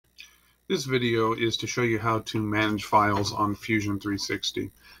This video is to show you how to manage files on Fusion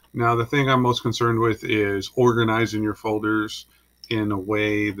 360. Now, the thing I'm most concerned with is organizing your folders in a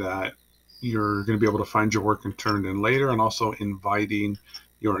way that you're going to be able to find your work and turn it in later, and also inviting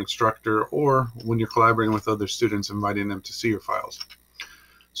your instructor, or when you're collaborating with other students, inviting them to see your files.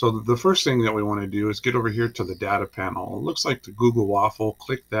 So the first thing that we want to do is get over here to the data panel. It looks like the Google waffle.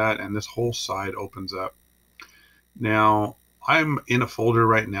 Click that and this whole side opens up. Now, I'm in a folder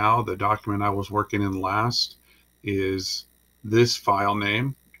right now. The document I was working in last is this file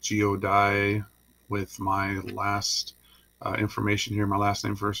name, geodie, with my last information here, my last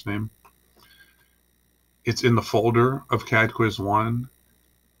name, first name. It's in the folder of CAD Quiz 1,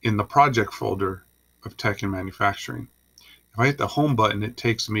 in the project folder of Tech and Manufacturing. If I hit the home button, it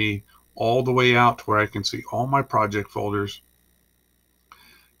takes me all the way out to where I can see all my project folders.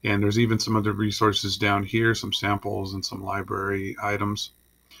 And there's even some other resources down here, some samples and some library items.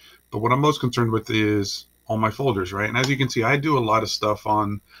 But what I'm most concerned with is all my folders, right? And as you can see, I do a lot of stuff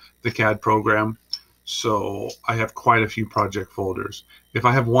on the CAD program. So I have quite a few project folders. If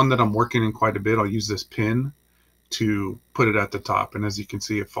I have one that I'm working in quite a bit, I'll use this pin to put it at the top. And as you can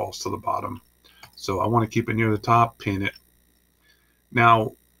see, it falls to the bottom. So I want to keep it near the top, pin it.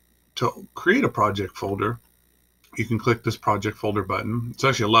 Now, to create a project folder, you can click this project folder button. It's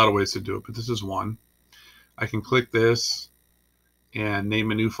actually a lot of ways to do it, but this is one. I can click this and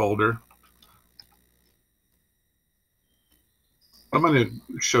name a new folder. I'm going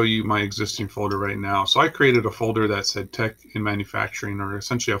to show you my existing folder right now. So I created a folder that said Tech in Manufacturing, or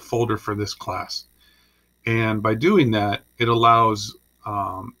essentially a folder for this class. And by doing that, it allows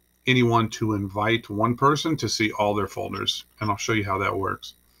anyone to invite one person to see all their folders. And I'll show you how that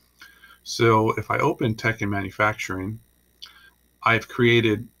works. So if I open Tech and Manufacturing, I've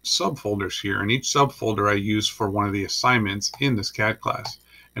created subfolders here, and each subfolder I use for one of the assignments in this CAD class.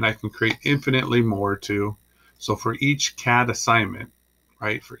 And I can create infinitely more too. So for each CAD assignment,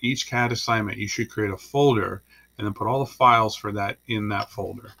 right, for each CAD assignment, you should create a folder and then put all the files for that in that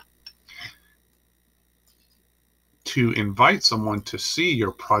folder. To invite someone to see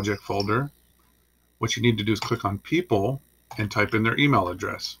your project folder, what you need to do is click on People and type in their email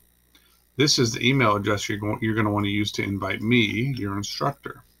address. This is the email address you're going to want to use to invite me, your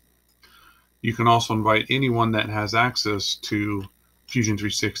instructor. You can also invite anyone that has access to Fusion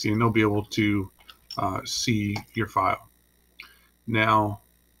 360, and they'll be able to see your file. Now,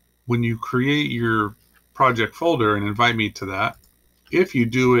 when you create your project folder and invite me to that, if you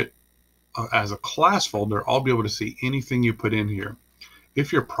do it as a class folder, I'll be able to see anything you put in here.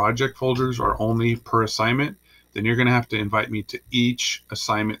 If your project folders are only per assignment, then you're going to have to invite me to each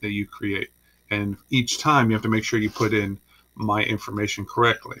assignment that you create. And each time you have to make sure you put in my information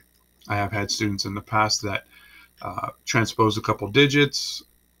correctly. I have had students in the past that transposed a couple digits,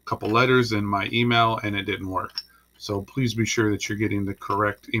 a couple letters in my email, and it didn't work. So please be sure that you're getting the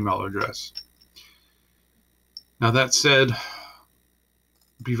correct email address. Now, that said,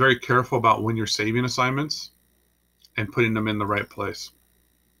 be very careful about when you're saving assignments and putting them in the right place.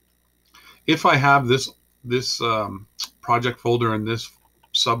 If I have this project folder and this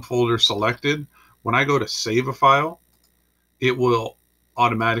subfolder selected, when I go to save a file, it will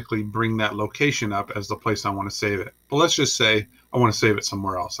automatically bring that location up as the place I want to save it. But let's just say I want to save it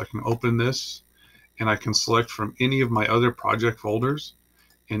somewhere else. I can open this and I can select from any of my other project folders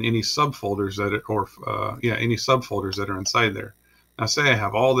and any subfolders any subfolders that are inside there. Now, say I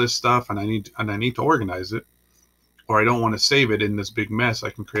have all this stuff and I need to organize it, or I don't want to save it in this big mess. I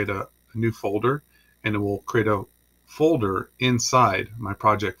can create a new folder, and it will create a folder inside my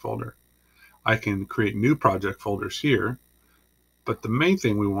project folder. I can create new project folders here, but the main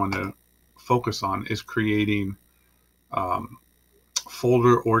thing we want to focus on is creating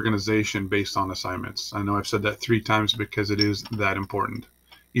folder organization based on assignments. I know I've said that 3 times because it is that important.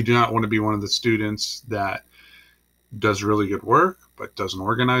 You do not want to be one of the students that does really good work but doesn't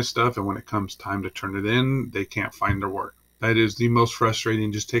organize stuff, and when it comes time to turn it in, they can't find their work. That is the most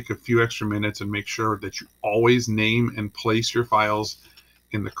frustrating. Just take a few extra minutes and make sure that you always name and place your files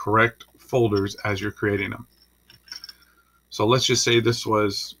in the correct folders as you're creating them. So let's just say this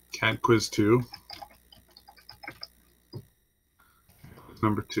was CAD Quiz 2,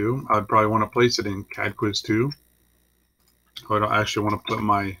 number 2. I'd probably want to place it in CAD Quiz 2. I don't actually want to put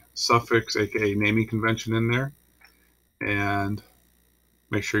my suffix, aka naming convention, in there. And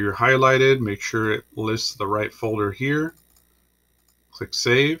make sure you're highlighted. Make sure it lists the right folder here. Click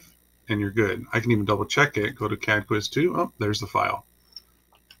Save, and you're good. I can even double check it. Go to CAD Quiz 2. Oh, there's the file.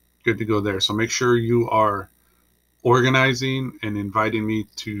 Good to go there. So make sure you are organizing and inviting me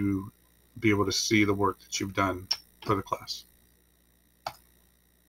to be able to see the work that you've done for the class.